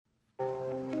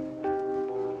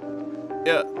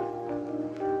Yeah.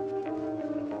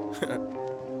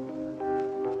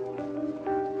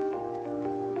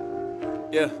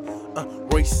 Yeah.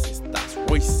 Racist thoughts,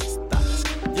 racist thoughts.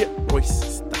 Yeah,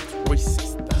 racist thoughts,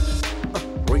 racist thoughts.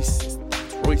 Racist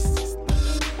thoughts, racist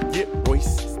thoughts. Yeah,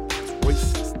 racist thoughts,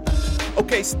 racist thoughts.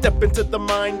 Okay, step into the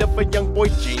mind of a young boy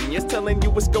genius, telling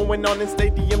you what's going on in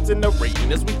stadiums and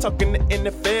arenas. We talking the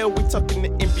NFL, we talking the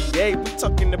NBA, we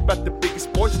talking about the biggest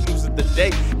sports news of the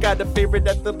day. Got a favorite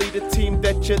athlete, a team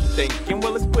that you're thinking.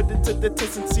 Well, let's put it to the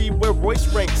test and see where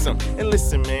Royce ranks them. And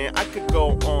listen, man, I could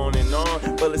go on and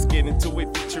on, but let's get into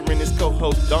it, featuring his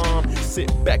co-host Dom.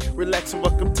 Sit back, relax, and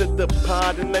welcome to the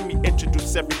pod, and let me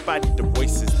introduce everybody to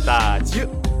Royce's thoughts. Yeah.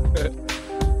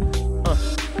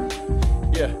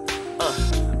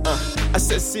 I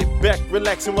said sit back,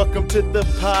 relax, and welcome to the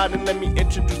pod, and let me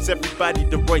introduce everybody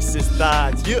to Royce's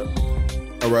thoughts. Yeah.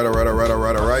 All right.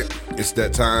 It's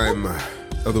that time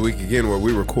of the week again where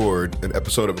we record an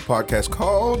episode of a podcast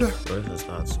called Royce's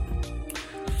thoughts.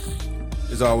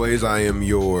 As always, I am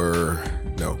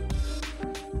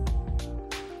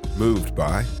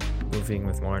Moving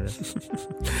with Martin.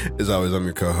 As always, I'm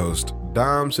your co-host,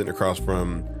 Dom, sitting across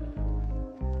from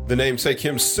the namesake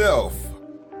himself,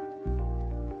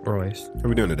 Royce. How are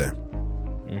we doing today?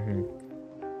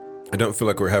 I don't feel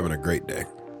like we're having a great day.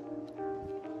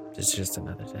 It's just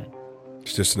another day.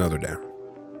 It's just another day.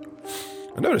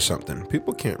 I noticed something.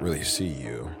 People can't really see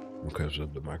you because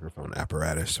of the microphone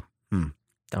apparatus.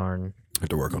 Darn. I have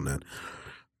to work on that.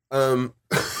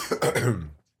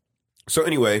 So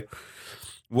anyway,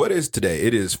 what is today?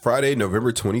 It is Friday,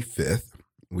 November 25th.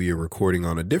 We are recording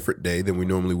on a different day than we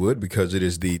normally would because it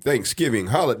is the Thanksgiving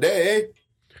holiday.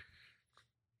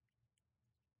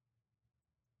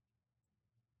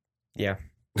 Yeah.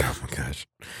 Oh my gosh.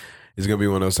 It's going to be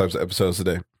one of those types of episodes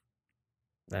today.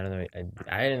 I don't know.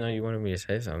 I didn't know you wanted me to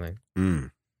say something.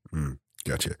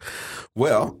 Gotcha.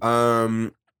 Well,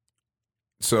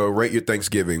 so rate your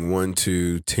Thanksgiving 1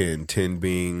 to 10. 10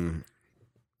 being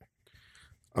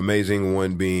amazing,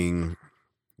 1 being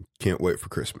can't wait for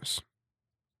Christmas.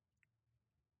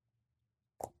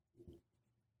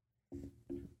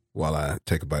 While I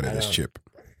take a bite of this chip.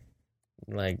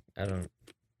 Like, I don't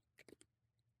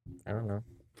know.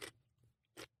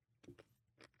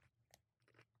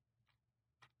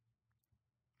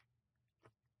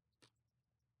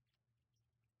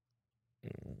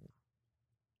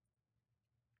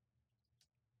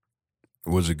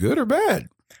 Was it good or bad?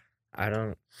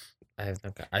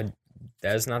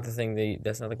 That's not the thing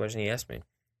that's not the question he asked me.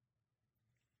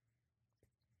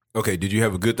 Okay, did you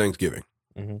have a good Thanksgiving?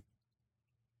 Mm-hmm.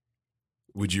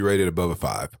 Would you rate it above a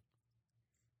 5?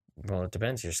 Well, it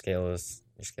depends. Your scale is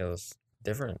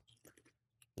different.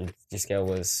 Your scale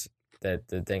was that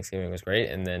the Thanksgiving was great,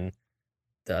 and then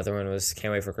the other one was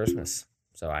can't wait for Christmas.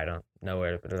 So I don't know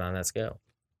where to put it on that scale.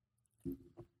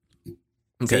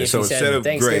 Okay, so instead of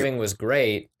Thanksgiving was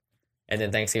great, and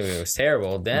then Thanksgiving was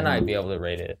terrible, then I'd be able to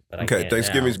rate it. But okay,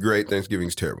 Thanksgiving's great,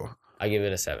 Thanksgiving's terrible. I give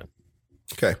it a 7.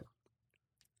 Okay.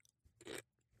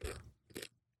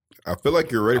 I feel like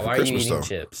you're ready for Christmas, though. Why are you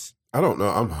eating though. chips? I don't know.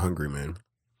 I'm hungry, man.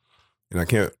 And I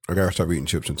gotta stop eating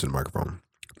chips into the microphone.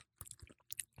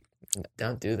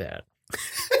 Don't do that.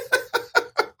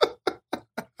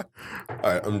 All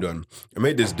right, I'm done. I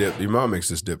made this dip. Your mom makes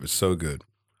this dip. It's so good.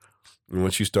 And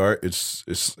once you start, it's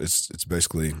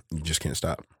basically you just can't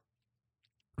stop.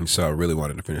 And so I really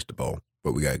wanted to finish the bowl,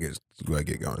 but we gotta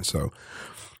get going. So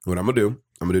what I'm gonna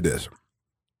do this.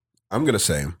 I'm gonna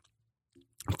say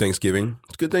Thanksgiving.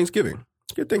 It's good Thanksgiving.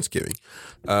 It's good Thanksgiving.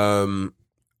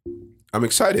 I'm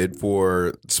excited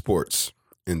for sports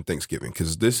in Thanksgiving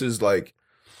because this is like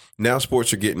now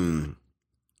sports are getting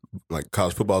like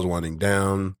college football is winding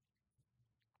down.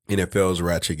 NFL is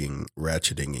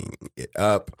ratcheting it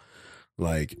up.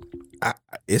 Like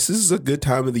this is a good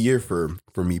time of the year for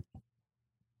me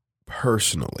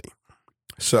personally.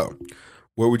 So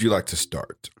where would you like to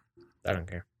start? I don't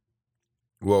care.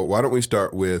 Well, why don't we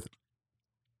start with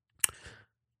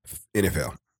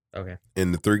NFL? Okay.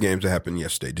 And the 3 games that happened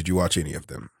yesterday. Did you watch any of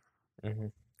them? Mm-hmm.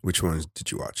 Which ones did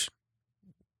you watch?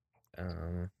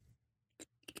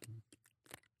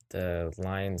 The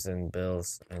Lions and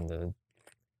Bills and the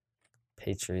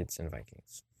Patriots and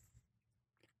Vikings.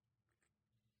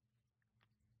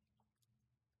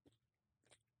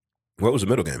 What was the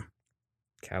middle game?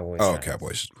 Cowboys. Oh,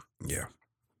 Cowboys. Yeah.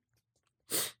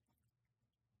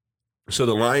 So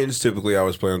the Lions typically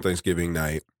always play on Thanksgiving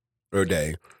night or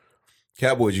day.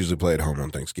 Cowboys usually play at home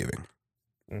on Thanksgiving.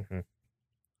 Mm-hmm.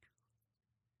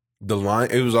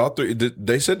 It was all 3.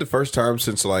 They said the first time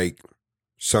since like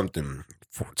something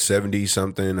 70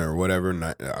 something or whatever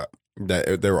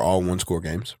that they were all 1-score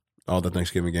games. All the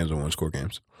Thanksgiving games are 1-score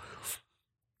games.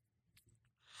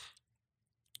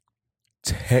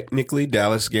 Technically,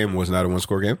 Dallas game was not a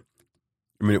 1-score game.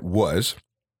 I mean, it was,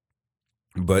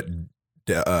 but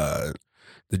the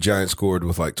Giants scored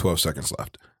with like 12 seconds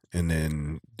left and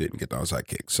then didn't get the onside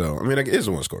kick. So, I mean, it is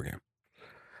a 1-score game.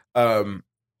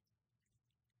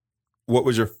 What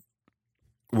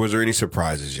was there any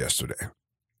surprises yesterday?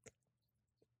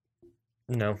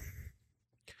 No.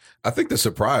 I think the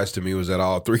surprise to me was that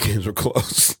all 3 games were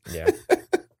close. Yeah.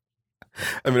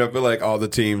 I mean, I feel like all the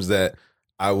teams that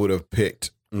I would have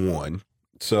picked won.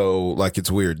 So, like,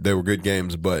 it's weird. They were good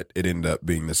games, but it ended up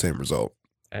being the same result.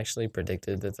 I actually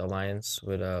predicted that the Lions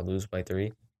would lose by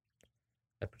 3.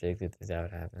 I predicted that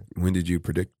would happen. When did you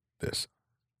predict this?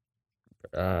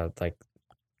 Like,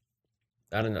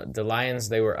 I don't know. The Lions,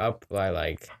 they were up by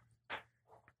like,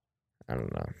 I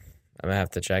don't know. I'm going to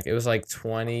have to check. It was like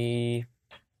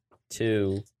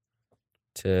 22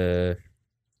 to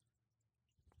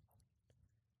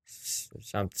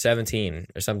 17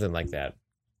 or something like that.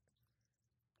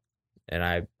 And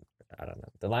I don't know.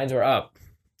 The Lions were up,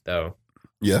 though.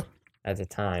 Yeah. At the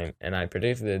time, and I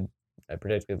predicted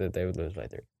that they would lose by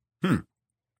 3.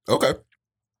 Okay.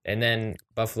 And then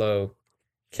Buffalo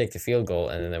kicked a field goal,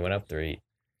 and then they went up 3.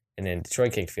 And then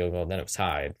Detroit kicked a field goal, then it was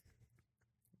tied.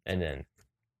 And then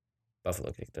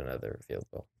Buffalo kicked another field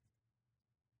goal.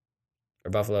 Or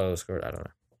Buffalo scored, I don't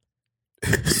know.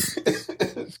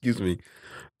 Excuse me.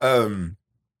 All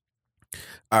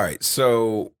right,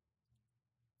 so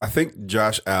I think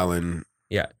Josh Allen.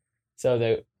 Yeah. So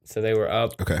they were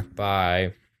up Okay.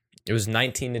 by, it was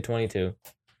 19-22.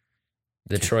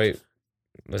 Detroit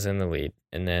was in the lead.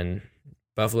 And then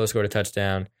Buffalo scored a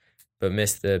touchdown, but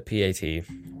missed the PAT.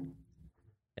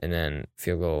 And then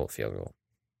field goal.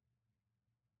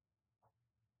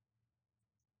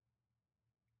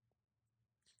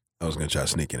 I was gonna try to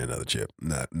sneak in another chip.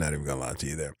 Not even gonna lie to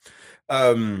you there.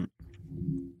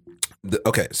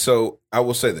 Okay, so I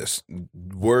will say this: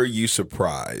 were you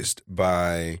surprised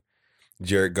by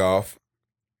Jared Goff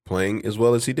playing as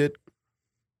well as he did?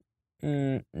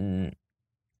 I don't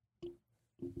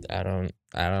know.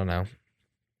 I don't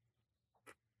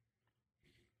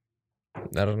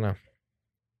know.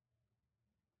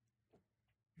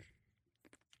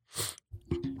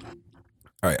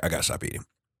 All right, I gotta stop eating.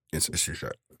 It's your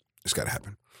shot. It's gotta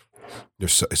happen.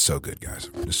 It's so good, guys.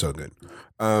 It's so good.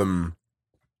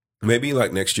 Maybe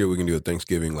like next year we can do a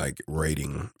Thanksgiving like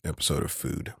rating episode of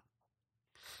food.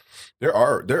 There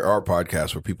are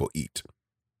podcasts where people eat.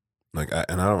 Like I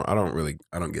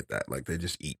don't get that. Like they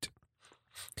just eat.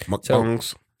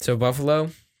 Mukbangs. So Buffalo,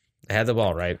 they had the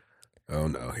ball, right? Oh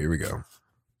no, here we go.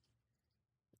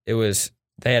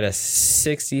 They had a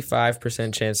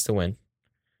 65% chance to win.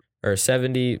 Or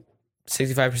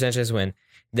 65% chance to win.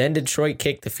 Then Detroit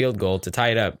kicked the field goal to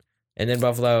tie it up. And then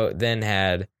Buffalo then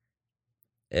had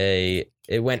it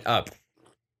went up.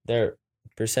 Their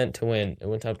percent to win, it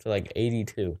went up to like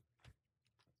 82.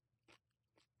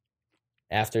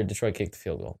 After Detroit kicked the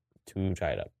field goal to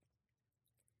tie it up.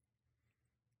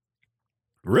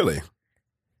 Really?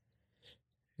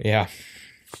 Yeah.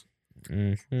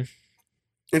 Mm-hmm.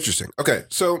 Interesting. Okay,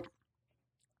 so I'm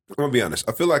gonna be honest.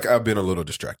 I feel like I've been a little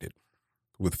distracted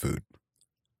with food.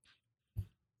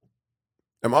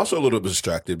 I'm also a little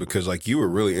distracted because like you were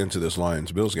really into this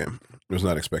Lions-Bills game. I was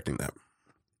not expecting that.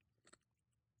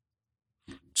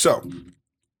 So,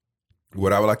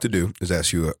 what I would like to do is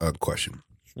ask you a question.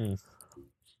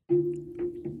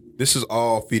 This is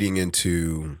all feeding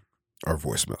into our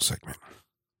voicemail segment.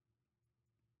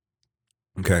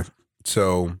 Okay,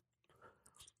 so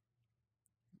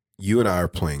you and I are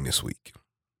playing this week.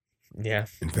 Yeah.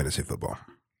 In fantasy football.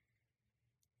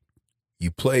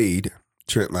 You played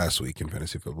Trent last week in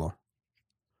fantasy football.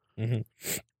 Mm-hmm.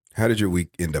 How did your week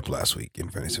end up last week in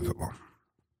fantasy football?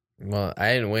 Well,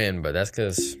 I didn't win, but that's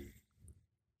because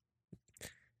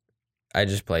I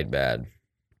just played bad.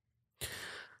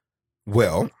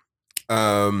 Well,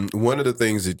 one of the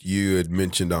things that you had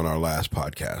mentioned on our last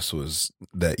podcast was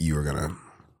that you were going to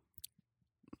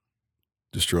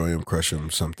destroy him, crush him,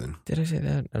 something. Did I say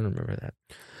that? I don't remember that.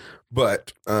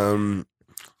 But that's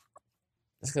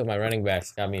because my running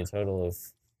backs got me a total of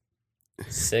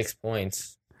 6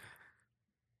 points.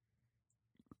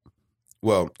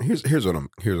 Well, here's what I'm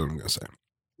gonna say.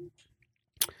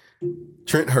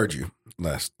 Trent heard you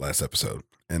last episode,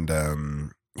 and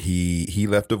he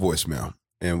left a voicemail,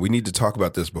 and we need to talk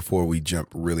about this before we jump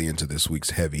really into this week's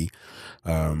heavy,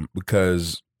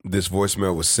 because this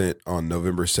voicemail was sent on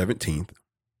November 17th,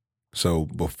 so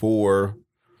before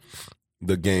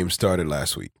the game started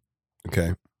last week.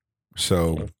 Okay,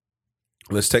 so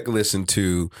let's take a listen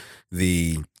to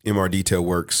the MR Detail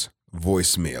Works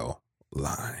voicemail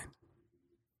line.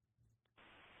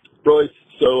 Royce,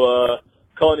 so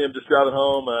calling you. I'm just driving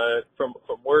home from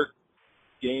work.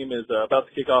 Game is about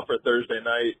to kick off for Thursday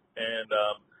night, and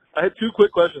I had 2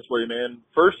 quick questions for you, man.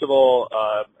 First of all,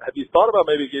 have you thought about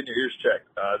maybe getting your ears checked?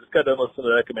 Just got done listening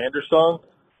to that Commander song,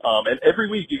 and every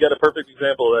week you got a perfect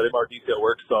example of that MR Detail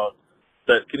Works song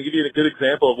that can give you a good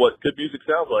example of what good music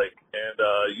sounds like.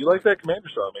 And you like that Commander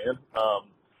song, man.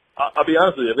 I'll be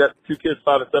honest with you. I've got 2 kids,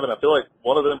 5 and 7. I feel like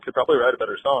one of them could probably write a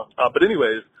better song. But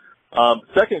anyways,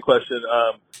 second question,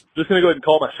 just going to go ahead and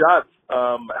call my shots.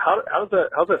 How's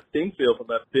that sting feel from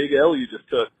that big L you just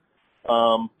took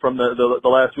from the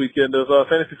last weekend of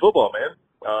fantasy football, man?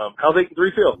 How's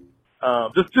 8-3 feel?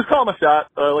 Just call my shot.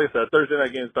 Like I said, Thursday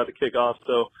night game is about to kick off,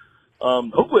 so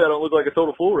hopefully I don't look like a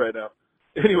total fool right now.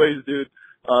 Anyways, dude,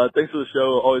 thanks for the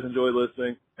show. Always enjoy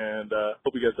listening, and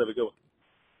hope you guys have a good one.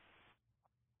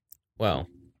 Well,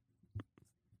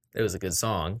 it was a good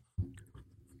song.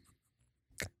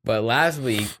 But last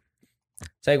week,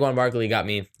 Saquon Barkley got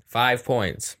me 5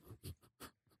 points.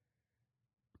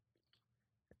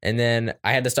 And then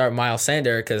I had to start Miles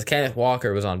Sanders because Kenneth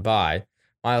Walker was on bye.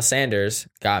 Miles Sanders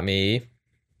got me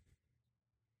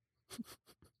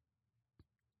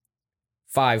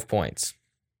 5 points.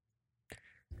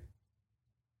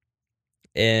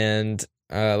 And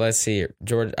let's see.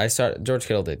 George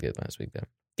Kittle did good last week, though.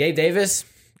 Gabe Davis.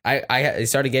 I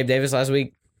started Gabe Davis last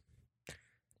week.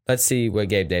 Let's see what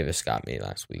Gabe Davis got me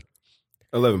last week.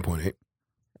 11.8.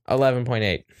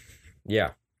 11.8.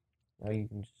 Yeah. Oh, you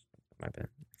can just, my bad.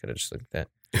 Could have just looked at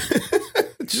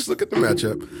that. Just look at the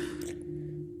matchup.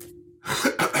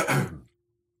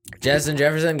 Justin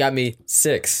Jefferson got me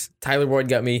 6. Tyler Boyd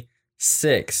got me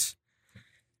 6.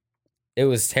 It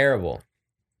was terrible.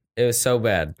 It was so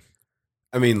bad.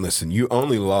 I mean, listen, you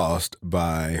only lost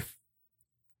by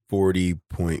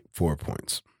 40.4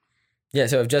 points. Yeah,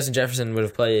 so if Justin Jefferson would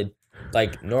have played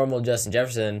like normal Justin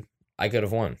Jefferson, I could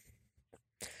have won.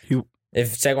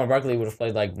 If Saquon Barkley would have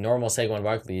played like normal Saquon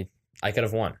Barkley, I could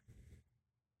have won.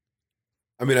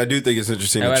 I mean, I do think it's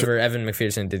interesting. However, Evan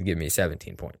McPherson did give me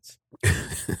 17 points.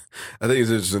 I think it's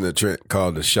interesting that Trent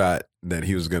called the shot that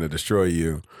he was going to destroy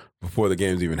you before the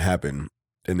games even happened,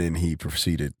 and then he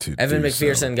proceeded to Evan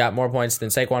McPherson got more points than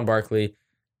Saquon Barkley,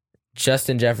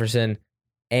 Justin Jefferson,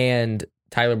 and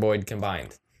Tyler Boyd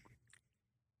combined.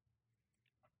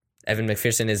 Evan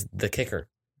McPherson is the kicker.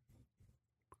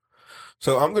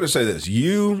 So I'm going to say this.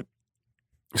 You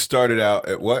started out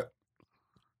at what?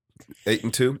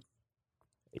 8-2?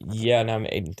 Yeah, now I'm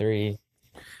 8-3.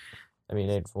 I mean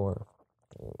 8-4.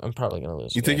 I'm probably going to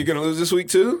lose. You think you're going to lose this week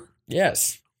too?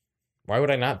 Yes. Why would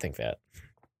I not think that?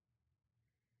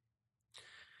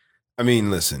 I mean,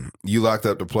 listen. You locked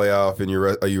up the playoff, and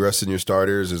are you resting your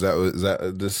starters? Is that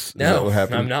what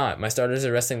happened? I'm not. My starters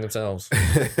are resting themselves.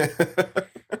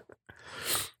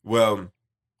 Well,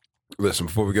 listen,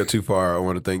 before we go too far, I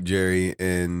want to thank Jerry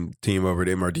and team over at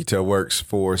MR Detail Works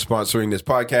for sponsoring this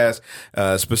podcast,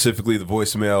 specifically the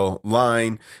voicemail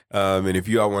line. And if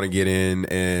you all want to get in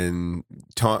and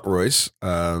taunt Royce,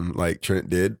 like Trent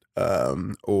did,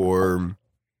 or,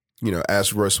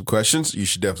 ask Royce some questions, you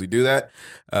should definitely do that.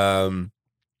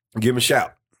 Give him a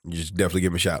shout. You just definitely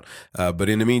give him a shout. But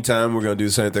in the meantime, we're going to do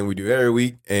the same thing we do every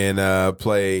week and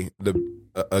play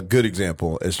a good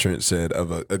example, as Trent said,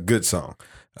 of a good song.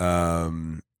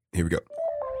 Here we go.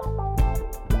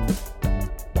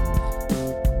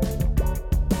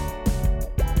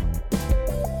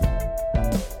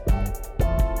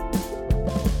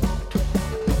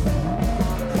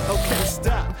 Okay,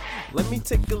 stop. Let me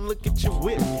take a look at your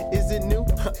whip. Is it new?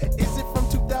 Is it from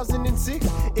 2006?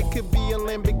 It could be a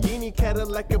Lamborghini,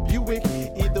 Cadillac, or Buick.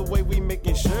 Either way, we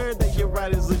making sure that your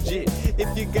ride is legit.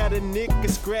 If you got a nick, a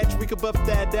scratch, we could buff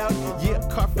that out. Yeah,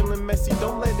 car feeling messy,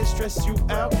 don't let it stress you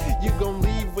out. You gon'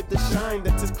 leave with the shine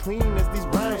that's as clean as these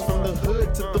rhymes. From the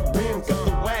hood to the rim, got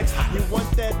the wax. You want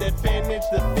that advantage,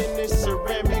 the finish,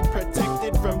 ceramic,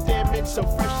 protected from damage. So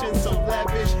fresh and so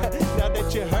lavish. Now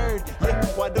that you heard, yeah,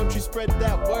 why don't you spread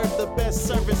that word? The best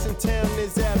service in town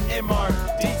is at MR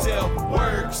Detail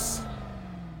Works.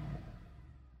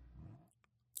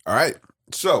 All right.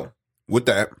 So with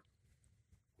that,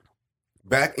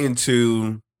 back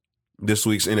into this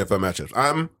week's NFL matchups.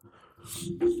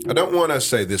 I don't want to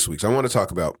say this week's. I want to talk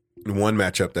about one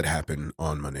matchup that happened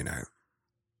on Monday night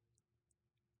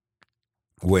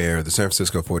where the San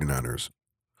Francisco 49ers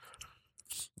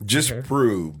just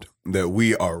proved that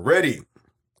we are ready.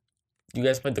 You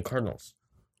guys played the Cardinals.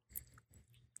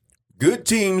 Good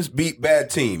teams beat bad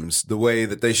teams the way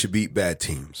that they should beat bad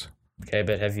teams. Okay,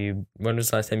 but when was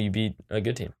the last time you beat a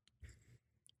good team?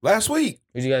 Last week,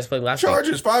 Who'd you guys play last week?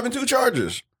 Chargers 5-2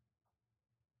 Chargers.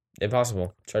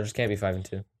 Impossible. Chargers can't be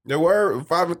 5-2. They were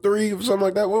 5-3, something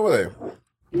like that. What were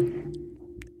they?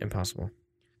 Impossible.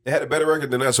 They had a better record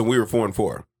than us, and we were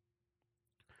 4-4.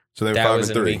 So they were That 5-3. was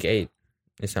in week 8.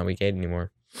 It's not week 8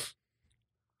 anymore.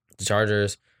 The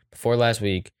Chargers before last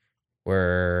week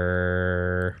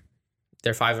they're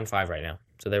 5-5 right now.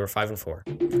 So they were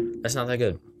 5-4. That's not that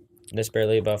good. That's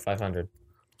barely above 500.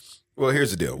 Well,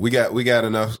 here's the deal. We got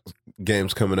enough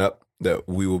games coming up that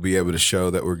we will be able to show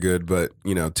that we're good. But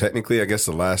technically, I guess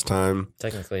the last time.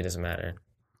 Technically, it doesn't matter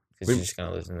because you're just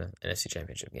gonna lose in the NFC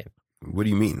Championship game What do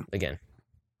you mean? again.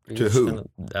 You're To just who?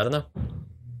 I don't know.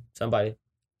 Somebody.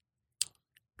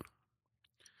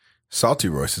 Salty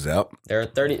Royce is out. There are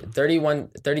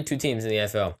 32 teams in the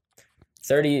NFL.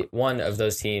 31 of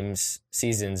those teams'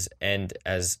 seasons end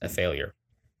as a failure.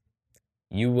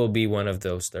 You will be one of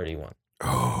those 31.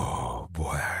 Oh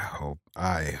boy,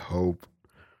 I hope.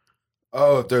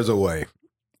 Oh, if there's a way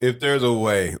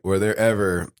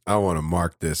where I want to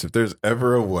mark this. If there's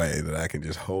ever a way that I can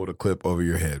just hold a clip over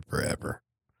your head forever,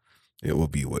 it will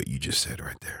be what you just said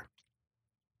right there.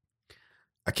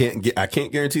 I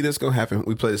can't guarantee that's gonna happen.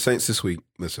 We play the Saints this week.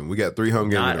 Listen, we got 3 home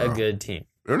games. Not a good team.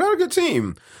 They're not a good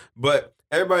team, but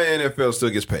everybody in the NFL still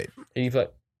gets paid. Who do you play?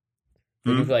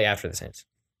 Who do you play after the Saints?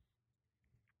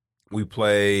 We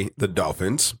play the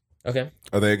Dolphins. Okay.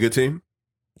 Are they a good team?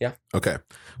 Yeah. Okay.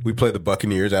 We play the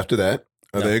Buccaneers after that.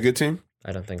 Are No. they a good team?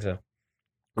 I don't think so.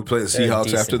 We play the They're a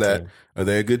Seahawks after decent that. team. Are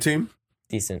they a good team?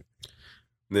 Decent.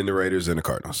 Then the Raiders and the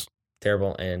Cardinals.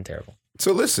 Terrible and terrible.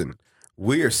 So listen,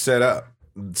 we are set up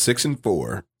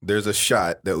 6-4. There's a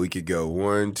shot that we could go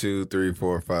 1, 2, 3,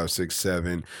 4, 5, 6,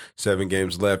 7. 7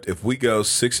 games left. If we go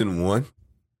 6-1,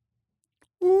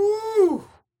 ooh,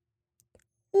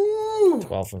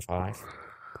 12-5.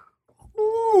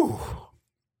 ooh.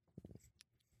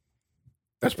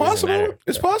 That's Doesn't possible. matter.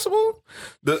 It's possible.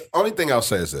 The only thing I'll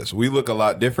say is this. We look a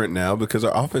lot different now because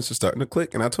our offense is starting to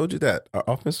click. And I told you that. Our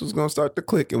offense was going to start to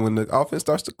click. And when the offense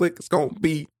starts to click, it's going to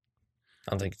be.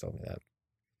 I don't think you told me that.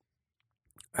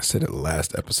 I said it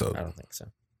last episode. I don't think so.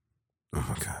 Oh,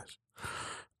 my gosh.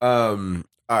 All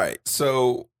right.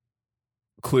 So,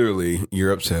 clearly,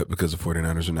 you're upset because the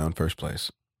 49ers are now in first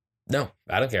place. No,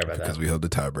 I don't care about Because that. we held the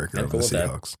tiebreaker I'm over cool the with that.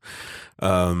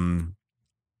 Seahawks.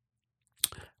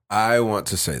 I want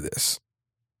to say this.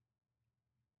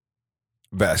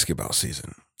 Basketball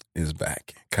season is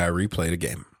back. Kyrie played a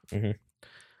game. Mhm.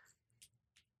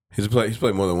 He's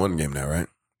played more than one game now, right?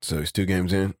 So he's 2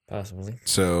 games in. Possibly.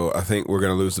 So I think we're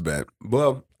going to lose the bet.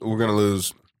 Well, we're going to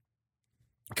lose.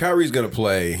 Kyrie's going to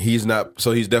play. He's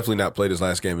definitely not played his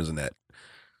last game as a net.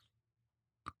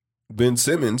 Ben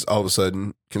Simmons, all of a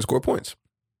sudden, can score points.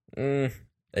 A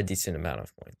decent amount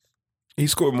of points. He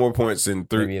scored more points in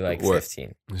Maybe like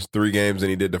 15. His 3 games than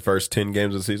he did the first 10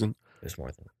 games of the season. There's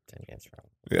more than 10 games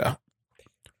probably. Yeah.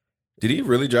 Did he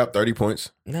really drop 30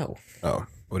 points? No. Oh,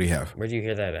 what do you have? Where'd you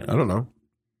hear that at? I don't know.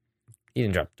 He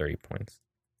didn't drop 30 points.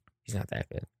 He's not that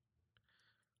good.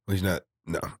 Well, he's not.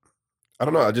 No. I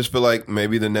don't know. I just feel like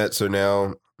maybe the Nets are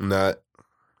now not.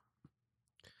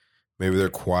 Maybe they're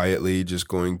quietly just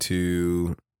going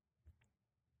to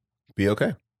be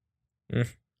okay. Mm.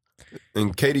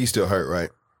 And KD's still hurt, right?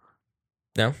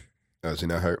 No. Oh, is he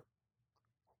not hurt?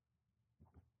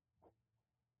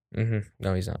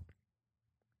 No, he's not.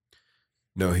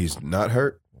 No, he's not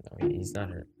hurt? No, he's not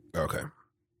hurt. Okay.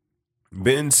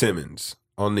 Ben Simmons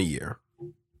on the year.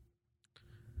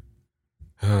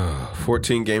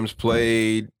 14 games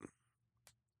played,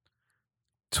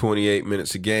 28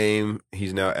 minutes a game.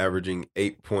 He's now averaging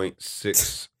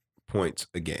 8.6 points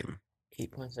a game.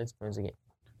 8.6 points a game.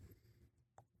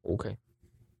 Okay.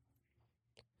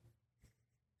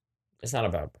 It's not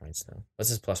about points, though. What's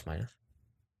his plus minus?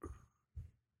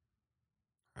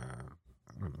 I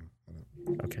don't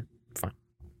know. Okay, fine.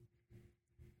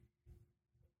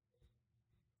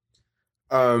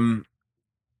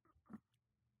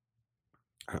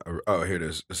 Oh, here it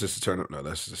is. Is this a turnover? No,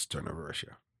 that's just turnover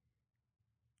ratio.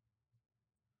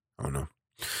 Oh no.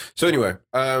 So anyway,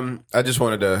 I just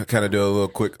wanted to kind of do a little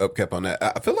quick upcap on that.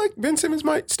 I feel like Ben Simmons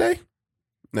might stay.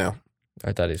 Now,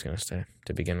 I thought he was going to stay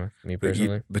to begin with, me but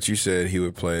personally. you said he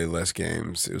would play less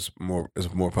games. It was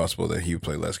more possible that he would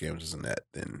play less games as a net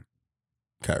than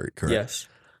Kyrie, correct? Yes.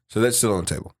 So that's still on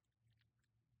the table.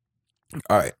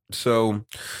 All right. So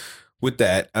with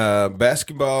that,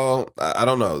 basketball, I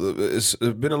don't know. It's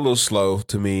been a little slow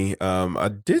to me. I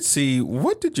did see,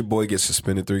 what did your boy get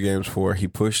suspended 3 games for? He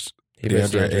pushed He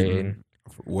was DeAndre DeAndre Ayton. Ayton.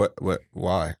 What,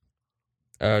 why?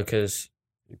 Because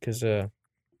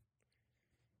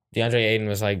DeAndre Ayton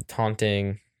was like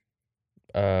taunting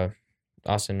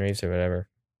Austin Reeves or whatever.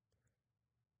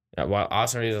 Yeah, while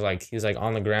Austin Reeves was he was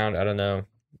on the ground. I don't know,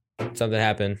 something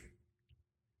happened,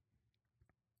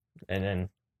 and then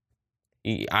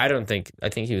I think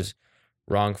he was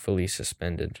wrongfully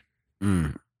suspended.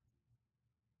 Mm.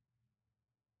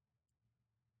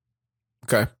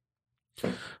 Okay.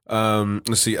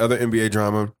 Let's see. Other NBA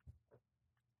drama.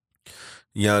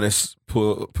 Giannis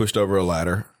pushed over a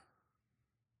ladder,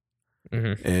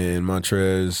 Mm-hmm. and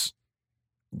Montrez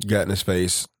got in his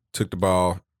face, took the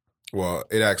ball. Well,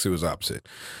 it actually was opposite.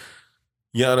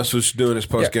 Giannis was doing his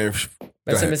post game.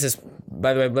 Ben Simmons is,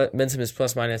 by the way, Ben Simmons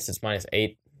plus minus, it's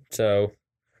 -8. So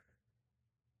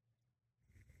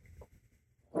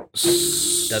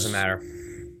doesn't matter.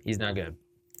 He's not good.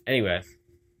 Anyway.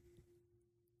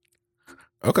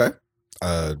 Okay.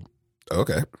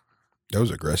 Okay. That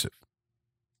was aggressive.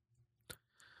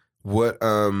 What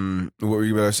were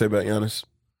you about to say about Giannis?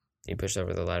 He pushed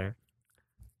over the ladder.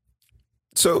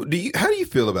 So how do you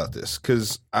feel about this?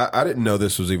 Because I didn't know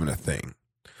this was even a thing.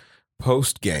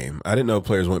 Post game, I didn't know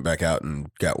players went back out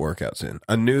and got workouts in.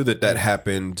 I knew that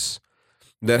happens.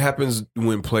 That happens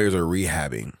when players are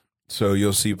rehabbing. So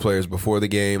you'll see players before the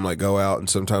game go out, and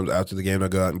sometimes after the game they'll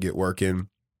go out and get work in.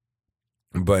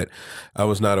 But I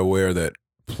was not aware that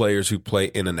players who play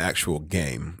in an actual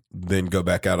game then go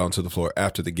back out onto the floor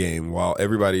after the game while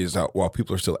everybody is out, while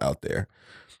people are still out there,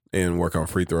 and work on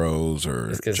free throws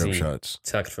or jump shots.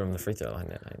 Tucked from the free throw line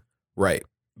that night. Right.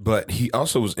 But he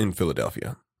also was in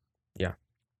Philadelphia. Yeah.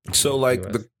 So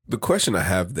the question I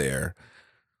have there,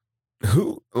 I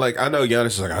know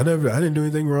Giannis is I didn't do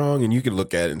anything wrong, and you can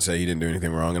look at it and say he didn't do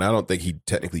anything wrong, and I don't think he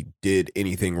technically did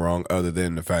anything wrong other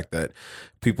than the fact that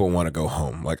people want to go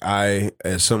home. I,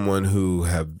 as someone who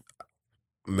have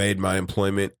made my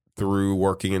employment through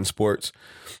working in sports,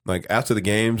 after the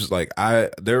games,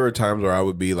 there were times where I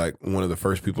would be one of the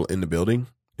first people in the building,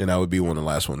 and I would be one of the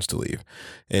last ones to leave.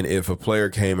 And if a player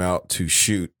came out to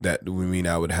shoot, that would mean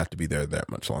I would have to be there that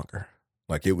much longer.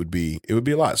 It would be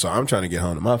a lot. So I'm trying to get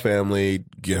home to my family,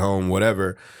 get home,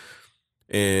 whatever.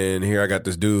 And here I got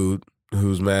this dude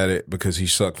who's mad at because he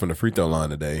sucked from the free throw line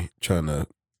today, trying to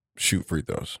shoot free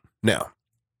throws. Now,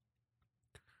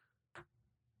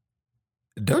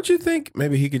 don't you think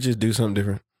maybe he could just do something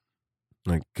different?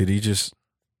 Could he just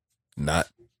not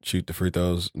shoot the free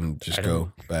throws and just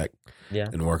go back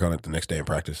and work on it the next day in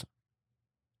practice?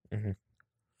 Mm-hmm.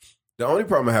 The only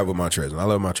problem I have with Montrez, and I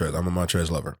love Montrez, I'm a Montrez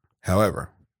lover. However,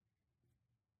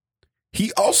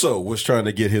 he also was trying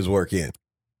to get his work in,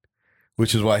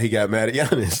 which is why he got mad at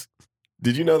Giannis.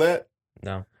 Did you know that?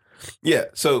 No. Yeah,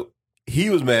 so he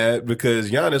was mad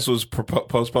because Giannis was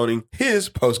postponing his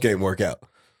post-game workout.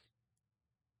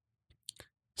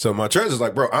 So Montrez is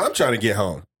bro, I'm trying to get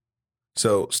home.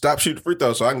 So stop shooting free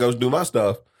throws so I can go do my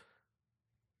stuff.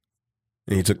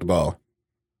 And he took the ball.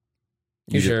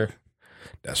 You sure?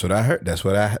 That's what I heard. That's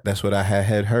what I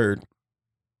had heard.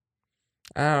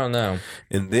 I don't know.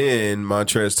 And then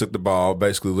Montrez took the ball,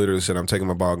 basically literally said, I'm taking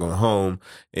my ball going home.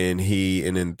 And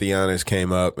then Giannis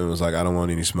came up and was I don't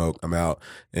want any smoke. I'm out.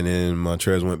 And then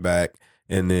Montrez went back.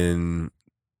 And then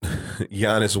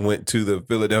Giannis went to the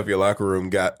Philadelphia locker room,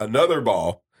 got another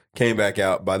ball, came back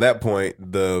out. By that point,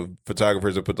 the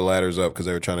photographers had put the ladders up because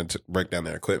they were trying to break down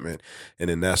their equipment. And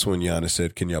then that's when Giannis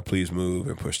said, can y'all please move,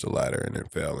 and pushed the ladder, and it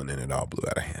fell, and then it all blew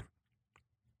out of hand.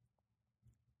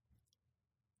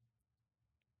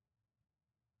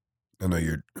 I know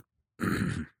you're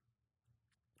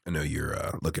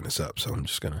looking this up, so I'm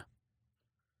just gonna.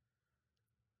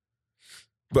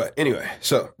 But anyway,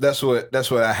 so that's what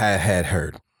I had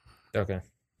heard. Okay.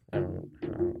 I don't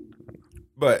know.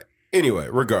 But anyway,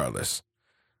 regardless,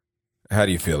 how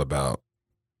do you feel about?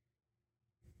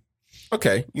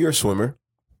 Okay, you're a swimmer.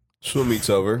 Swim meet's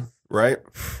over, right?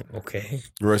 Okay.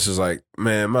 Russ is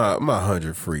man, my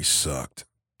 100 free sucked.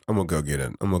 I'm gonna go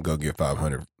get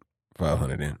 500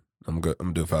 in. I'm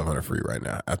gonna do 500 free right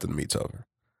now after the meet's over.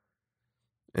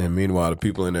 And meanwhile, the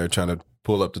people in there trying to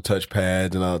pull up the touch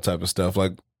pads and all that type of stuff.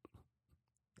 I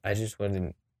just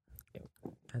wouldn't.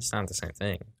 That's not the same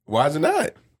thing. Why is it not?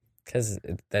 Because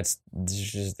that's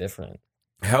just different.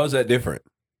 How is that different?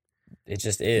 It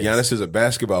just is. Giannis is a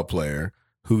basketball player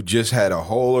who just had a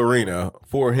whole arena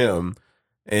for him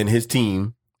and his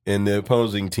team and the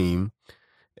opposing team.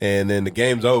 And then the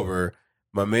game's over.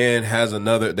 My man has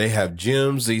they have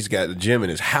gyms. He's got a gym in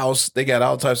his house. They got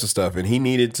all types of stuff. And he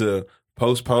needed to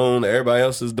postpone everybody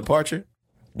else's departure.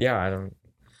 Yeah,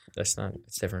 it's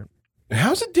different.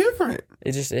 How's it different?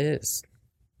 It just is.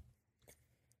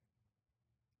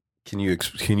 Can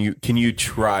you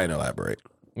try and elaborate?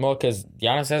 Well, because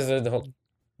Giannis has the whole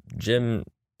gym.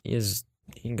 He has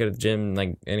You can go to the gym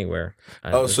like anywhere.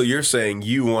 So you're saying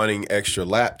you wanting extra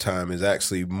lap time is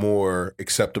actually more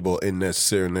acceptable in this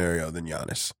scenario than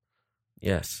Giannis?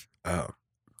 Yes. Oh,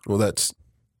 well, that's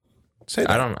say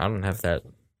that. I don't have that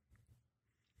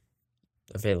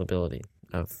availability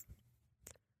of.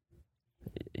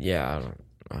 Yeah,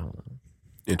 I don't know.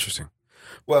 Interesting.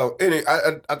 Well,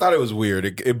 I thought it was weird.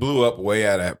 It blew up way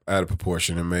out of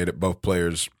proportion and made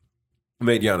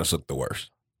made Giannis look the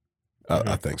worst.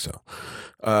 I think so.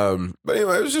 But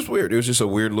anyway, it was just weird. It was just a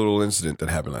weird little incident that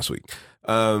happened last week.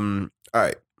 All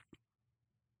right.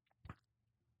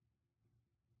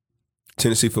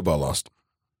 Tennessee football lost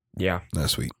Yeah.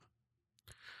 last week.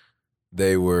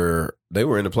 They were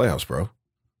in the playoffs, bro.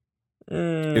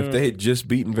 If they had just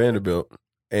beaten Vanderbilt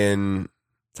and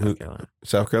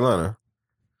South Carolina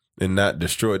and not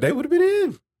destroyed, they would have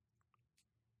been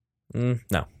in.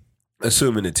 No.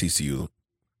 Assuming that TCU.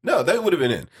 No, they would have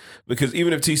been in. Because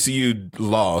even if TCU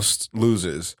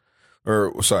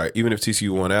even if TCU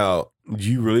won out, do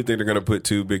you really think they're going to put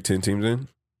 2 Big Ten teams in?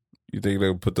 You think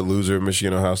they'll put the loser of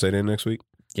Michigan Ohio State in next week?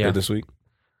 Yeah. Or this week?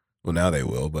 Well, now they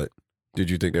will, but did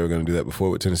you think they were going to do that before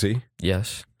with Tennessee?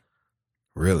 Yes.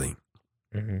 Really?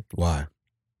 Mm-hmm. Why?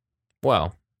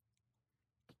 Well,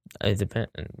 it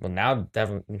depends. Well, now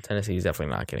Tennessee is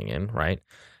definitely not getting in, right?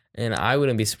 And I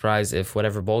wouldn't be surprised if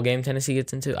whatever bowl game Tennessee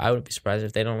gets into, I wouldn't be surprised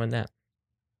if they don't win that.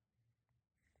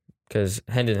 Because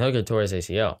Hendon Hooker tore his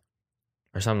ACL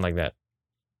or something like that.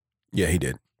 Yeah, he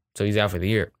did. So he's out for the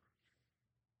year.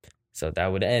 So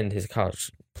that would end his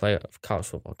college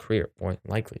football career, more than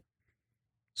likely.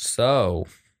 So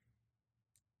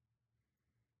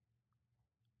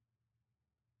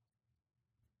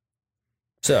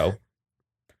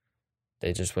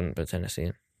they just wouldn't put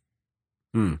Tennessee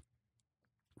in.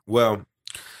 Well,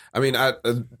 I mean,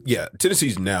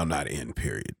 Tennessee's now not in,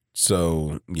 period.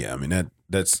 So, yeah, I mean,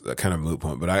 that's a kind of moot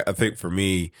point. But I think for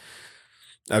me,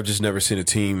 I've just never seen a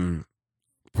team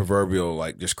proverbial,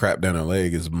 like, just crap down a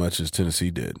leg as much as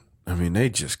Tennessee did. I mean, they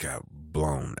just got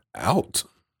blown out.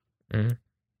 Mm-hmm.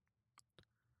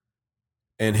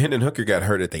 And Hendon Hooker got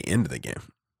hurt at the end of the game.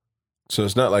 So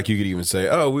it's not like you could even say,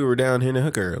 oh, we were down Hendon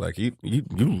Hooker. Like, you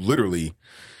literally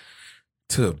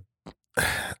to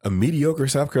a mediocre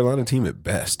South Carolina team at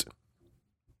best.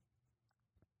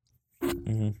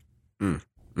 Mm-hmm.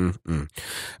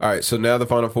 All right, so now the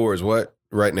Final Four is what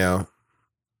right now?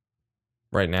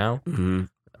 Right now, Mm-hmm.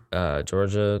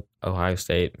 Georgia, Ohio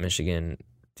State, Michigan,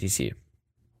 TCU.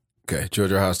 Okay,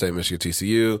 Georgia, Ohio State, Michigan,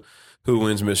 TCU. Who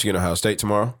wins Michigan, Ohio State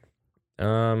tomorrow?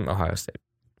 Ohio State.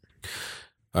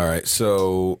 All right,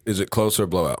 so is it close or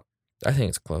blowout? I think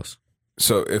it's close.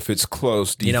 So if it's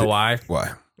close, do you know why?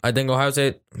 Why? I think Ohio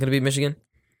State gonna beat Michigan.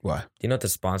 Why? Do you know what the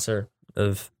sponsor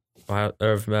of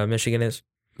Michigan is?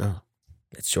 No.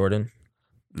 It's Jordan.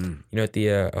 Mm. You know what the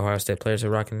Ohio State players are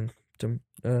rocking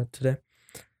today?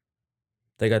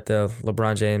 They got the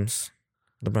LeBron James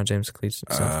cleats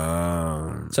and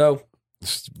stuff. So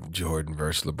it's Jordan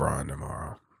versus LeBron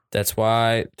tomorrow. That's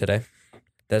why today.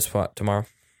 That's why tomorrow.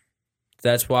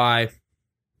 That's why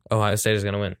Ohio State is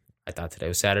going to win. I thought today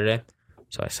was Saturday,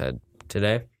 so I said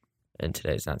today, and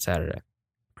today's not Saturday.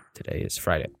 Today is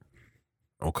Friday.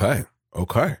 Okay. All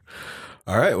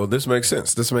right. Well, this makes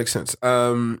sense.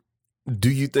 Do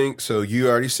you think so? You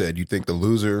already said you think the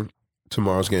loser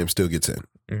tomorrow's game still gets in.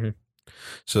 Mm-hmm.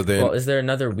 So then, well, is there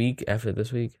another week after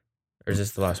this week, or is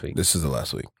this the last week? This is the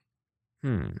last week.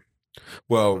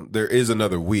 Well, there is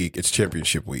another week. It's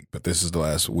championship week, but this is the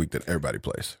last week that everybody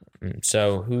plays.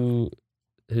 So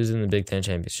who's in the Big Ten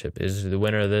championship? Is the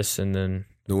winner of this and then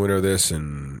the winner of this,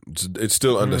 and it's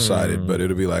still undecided, but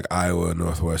it'll be like Iowa,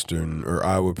 Northwestern, or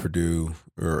Iowa, Purdue,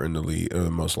 or in the league,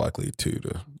 or most likely two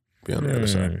to be on the other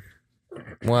side.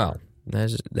 Wow,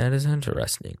 that is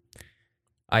interesting.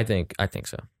 I think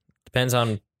so. Depends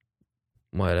on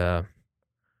what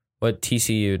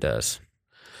TCU does.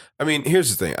 I mean,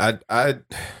 here's the thing. I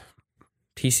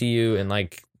TCU and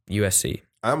like USC.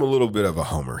 I'm a little bit of a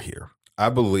homer here. I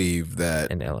believe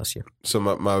that, and LSU. So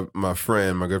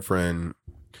my good friend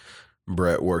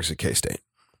Brett works at K-State.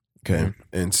 Okay,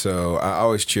 and so I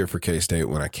always cheer for K-State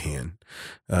when I can.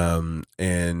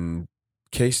 And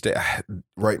K-State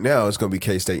right now it's going to be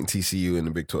K-State and TCU in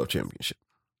the Big 12 championship.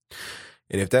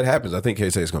 And if that happens, I think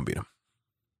K-State is going to beat them.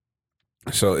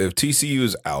 So if TCU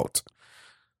is out,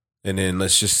 and then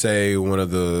let's just say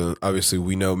obviously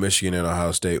we know Michigan and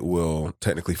Ohio State will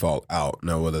technically fall out.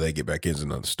 Now, whether they get back in is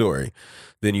another story.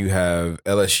 Then you have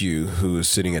LSU, who is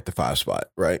sitting at the 5 spot,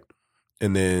 right?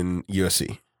 And then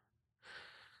USC.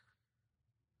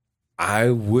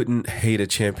 I wouldn't hate a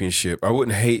championship. I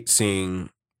wouldn't hate seeing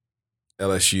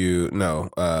LSU. No,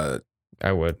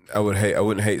 I would. I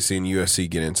wouldn't hate seeing USC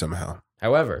get in somehow.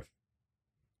 However,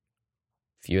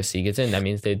 if USC gets in, that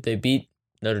means they beat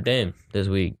Notre Dame this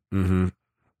week. Mm-hmm.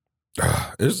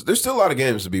 There's still a lot of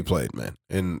games to be played, man,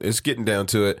 and it's getting down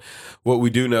to it. What we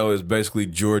do know is basically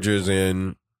Georgia's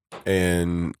in,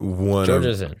 and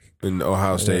Georgia's in. and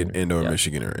Ohio State and or Yeah.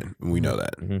 Michigan are in. We know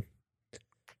that.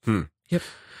 Mm-hmm. Yep.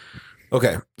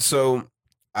 Okay, so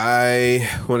I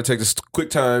want to take this quick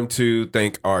time to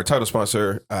thank our title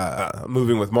sponsor,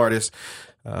 Moving with Martis.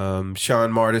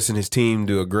 Sean Martis and his team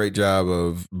do a great job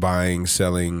of buying,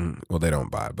 selling. Well, they don't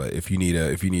buy, but if you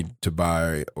need to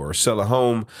buy or sell a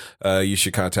home, you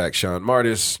should contact Sean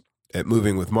Martis at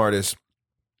Moving with Martis.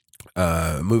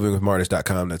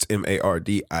 Movingwithmartis.com. That's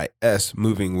MARDIS,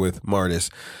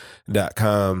 movingwithmartis.com.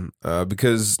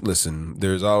 Because listen,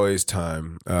 there's always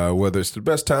time, whether it's the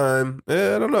best time,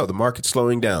 I don't know. The market's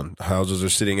slowing down. Houses are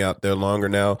sitting out there longer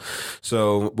now.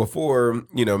 So before,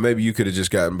 maybe you could have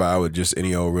just gotten by with just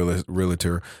any old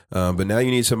realtor. But now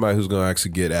you need somebody who's going to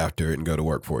actually get after it and go to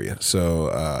work for you.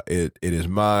 So, it is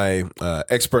my,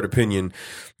 expert opinion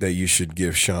that you should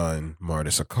give Sean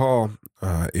Martis a call,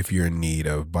 if you're in need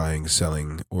of buying,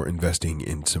 selling, or investing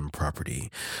in some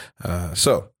property.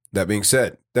 So that being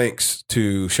said, thanks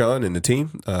to Sean and the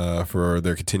team for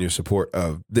their continued support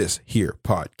of this here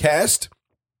podcast.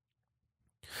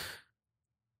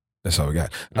 That's all we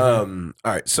got. Mm-hmm.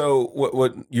 All right. So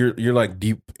what you're like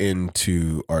deep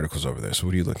into articles over there. So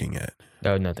what are you looking at?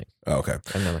 No, nothing. Oh, okay.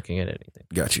 I'm not looking at anything.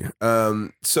 Got you.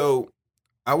 So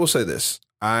I will say this.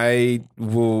 We're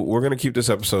going to keep this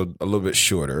episode a little bit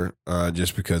shorter,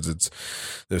 just because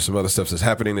there's some other stuff that's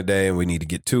happening today and we need to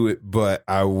get to it, but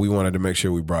we wanted to make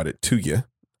sure we brought it to you.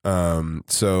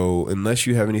 So unless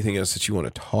you have anything else that you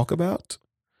want to talk about,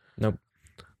 Nope.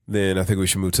 then I think we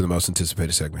should move to the most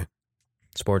anticipated segment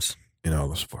Sports. in all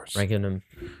the sports. Ranking them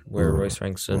where Ooh, Royce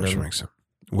ranks in Royce them. ranks them.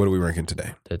 What are we ranking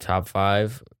today? The top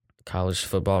 5 college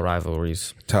football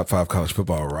rivalries Top 5 college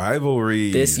football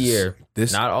rivalries. this year.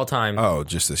 This Not all time. Oh,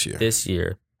 just this year. This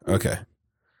year. Okay.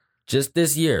 Just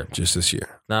this year. Just this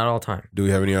year. Not all time. Do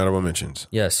we have any honorable mentions?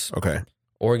 Yes. Okay.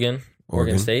 Oregon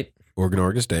State.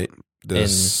 Oregon State.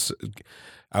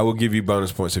 I will give you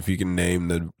bonus points if you can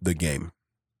name the game.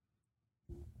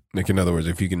 Like, in other words,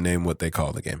 if you can name what they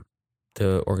call the game.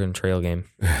 The Oregon Trail game.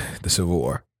 The Civil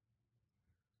War.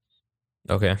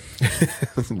 Okay.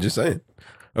 Just saying.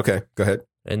 Okay, go ahead.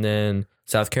 And then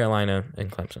South Carolina and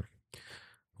Clemson.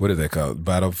 What do they call it?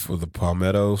 Battle for the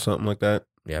Palmetto, something like that?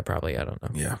 Yeah, probably. I don't know.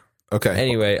 Yeah. Okay.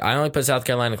 Anyway, I only put South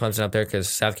Carolina and Clemson out there because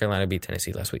South Carolina beat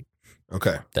Tennessee last week.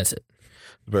 Okay. That's it.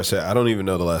 But say, I don't even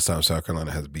know the last time South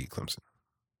Carolina has beat Clemson.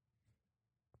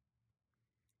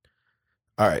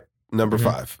 All right. Number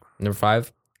 5. Number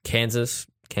 5, Kansas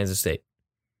State.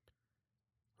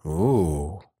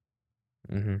 Ooh.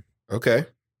 Mm-hmm. Okay.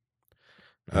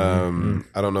 Mhm.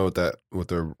 I don't know what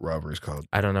their rivalry is called.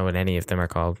 I don't know what any of them are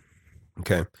called.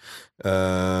 Okay.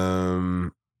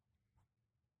 I'm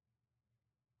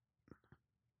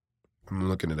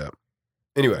looking it up.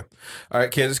 Anyway. All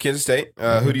right, Kansas State.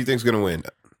 Who do you think is going to win?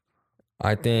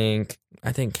 I think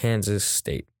Kansas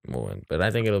State will win, but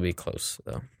I think it'll be close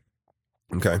though.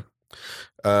 Okay.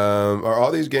 Are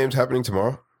all these games happening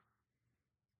tomorrow?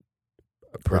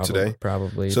 Today?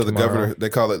 Probably. So tomorrow. they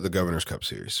call it the Governor's Cup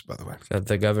Series, by the way.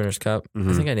 The Governor's Cup. I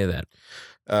Mhm. think I knew that.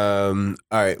 All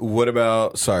right. What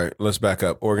about? Sorry, let's back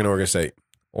up. Oregon State.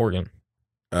 Oregon,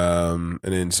 And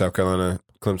then South Carolina,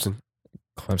 Clemson.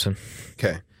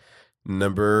 Okay.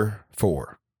 Number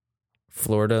 4,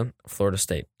 Florida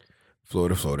State.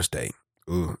 Florida State.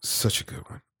 Ooh, such a good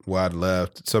one. Wide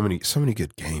left. So many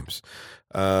good games.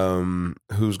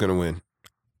 Who's gonna win?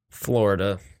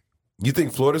 Florida. You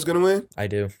think Florida's gonna win? I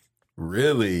do.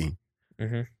 Really?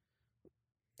 Mm-hmm.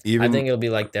 Even I think it'll be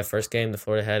like that first game the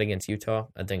Florida had against Utah.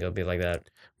 I think it'll be like that.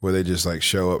 where they just like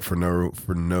show up for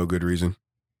no good reason.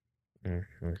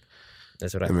 Mm-hmm.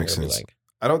 That's what I That think makes it'll be sense. like.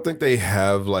 I don't think they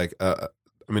have like I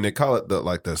mean, they call it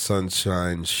the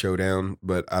Sunshine Showdown,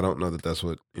 but I don't know that that's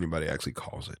what anybody actually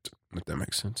calls it. If that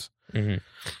makes sense.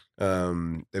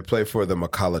 Mm-hmm. They play for the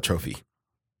McCullough Trophy.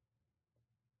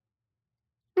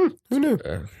 Who knew?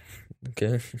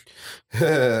 Okay.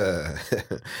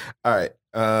 All right.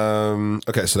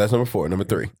 Okay, so that's number 4. Number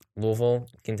 3. Louisville,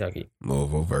 Kentucky.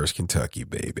 Louisville versus Kentucky,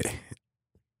 baby.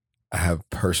 I have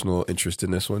personal interest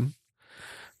in this one.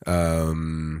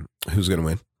 Who's gonna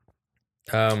win?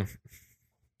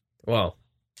 Well,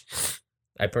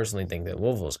 I personally think that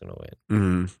Louisville's going to win.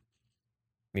 Mm-hmm.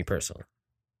 Me personally.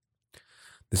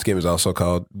 This game is also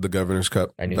called the Governor's Cup.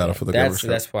 I knew Battle that. for the Governor's Cup.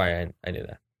 That's why I knew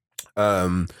that.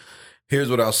 Here's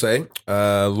what I'll say.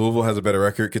 Louisville has a better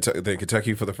record than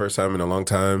Kentucky for the first time in a long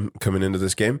time coming into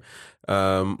this game.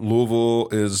 Louisville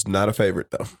is not a favorite,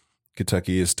 though.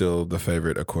 Kentucky is still the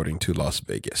favorite according to Las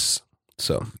Vegas.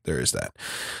 So there is that.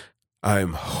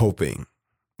 I'm hoping,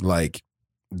 like,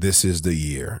 this is the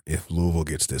year if Louisville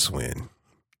gets this win.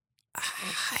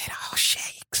 It all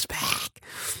shakes back.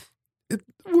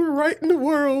 We're right in the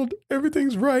world.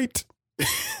 Everything's right.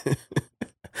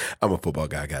 I'm a football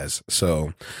guy, guys.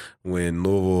 So when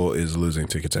Louisville is losing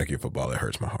to Kentucky football, it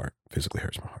hurts my heart. Physically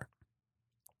hurts my heart.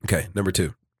 Okay, number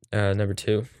 2. Number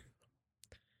 2.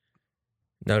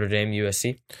 Notre Dame,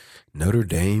 USC. Notre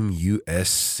Dame,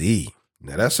 USC.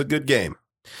 Now, that's a good game.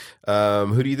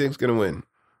 Who do you think is going to win?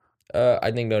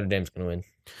 I think Notre Dame's going to win.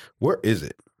 Where is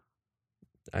it?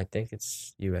 I think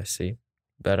it's USC,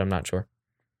 but I'm not sure.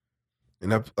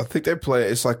 And I think they play,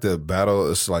 it's like the battle,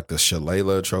 it's like the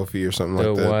Shalala Trophy or something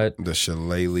like that. What? The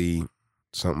Shalala,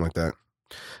 something like that.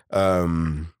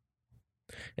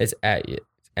 It's at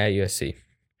USC.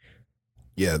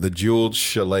 Yeah, the jeweled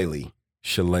Shalala.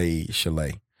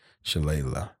 Shalala.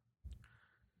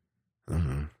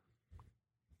 Mm-hmm.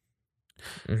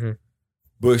 Mm-hmm.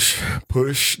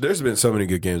 Push. There's been so many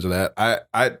good games of that. I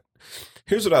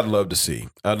here's what I'd love to see.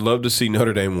 I'd love to see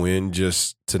Notre Dame win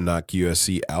just to knock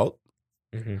USC out.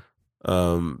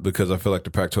 Mm-hmm. Because I feel like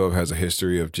the Pac-12 has a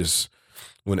history of just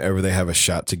whenever they have a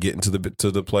shot to get into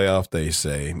the playoff, they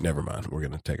say, "Never mind, we're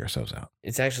going to take ourselves out."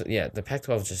 It's actually the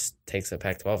Pac-12 just takes the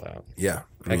Pac-12 out. Yeah,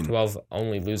 I mean, Pac-12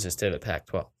 only loses to the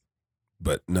Pac-12.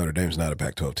 but Notre Dame's not a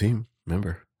Pac-12 team,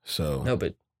 remember? So No,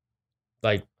 but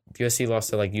like USC lost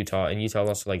to like Utah, and Utah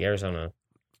lost to like Arizona,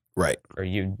 right,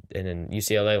 and then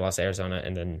UCLA lost to Arizona,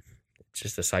 and then it's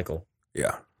just a cycle.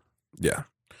 yeah.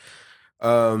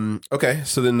 Okay,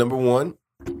 so then number 1,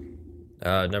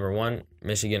 Number 1,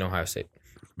 Michigan, Ohio State.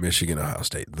 Michigan, Ohio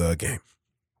State, the game.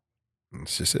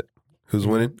 That's just it. Who's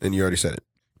winning? And you already said it.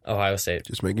 Ohio State.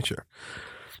 Just making sure.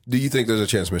 Do you think there's a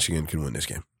chance Michigan can win this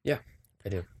game? Yeah, I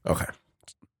do. Okay.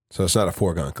 So it's not a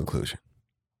foregone conclusion.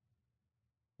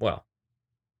 Well,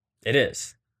 it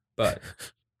is, but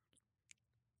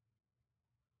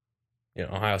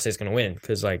Ohio State's gonna win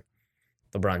because like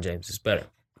LeBron James is better.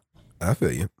 I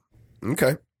feel you.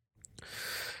 Okay.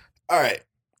 All right.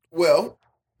 Well,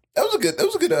 that was a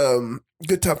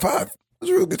good top 5. It was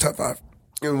a real good top 5.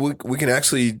 And we can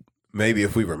actually, maybe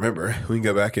if we remember, we can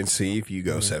go back and see if you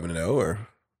go 7-0 or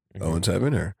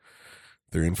 0-7 or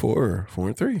 3-4 or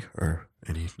 4-3 or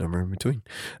any number in between.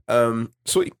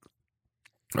 Sweet.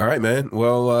 All right, man.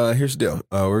 Well, here's the deal.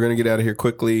 We're going to get out of here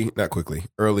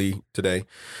early today.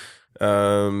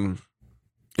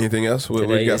 Anything else? What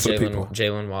do you got for the people?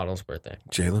 Jalen Waddle's birthday.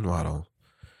 Jalen Waddle.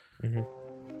 Mm-hmm.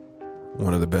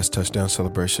 One of the best touchdown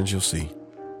celebrations you'll see.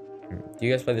 Do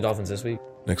you guys play the Dolphins this week?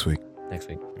 Next week. Next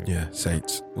week. Yeah,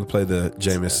 Saints. We play the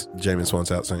Jameis wants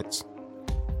out Saints.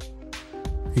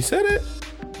 He said it.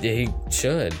 Yeah, he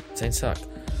should. Saints suck.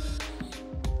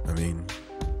 I mean,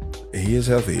 he is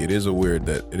healthy. It is weird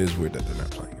that they're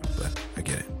not playing him, but I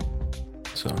get it.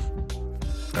 So,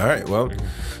 all right. Well,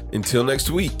 until next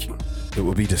week, it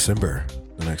will be December.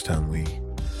 The next time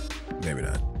maybe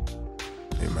not.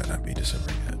 It might not be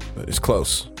December yet, but it's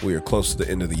close. We are close to the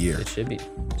end of the year. It should be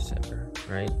December,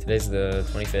 right? Today's the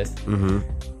 25th. Mm-hmm.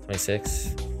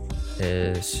 26th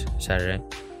is Saturday.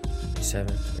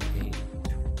 27th,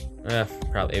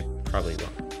 28th. It probably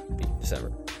won't be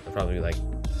December. It'll probably be like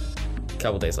a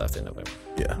couple days left in November.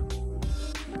 Yeah.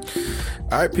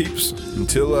 All right, peeps.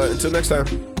 Until next time,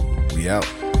 we out.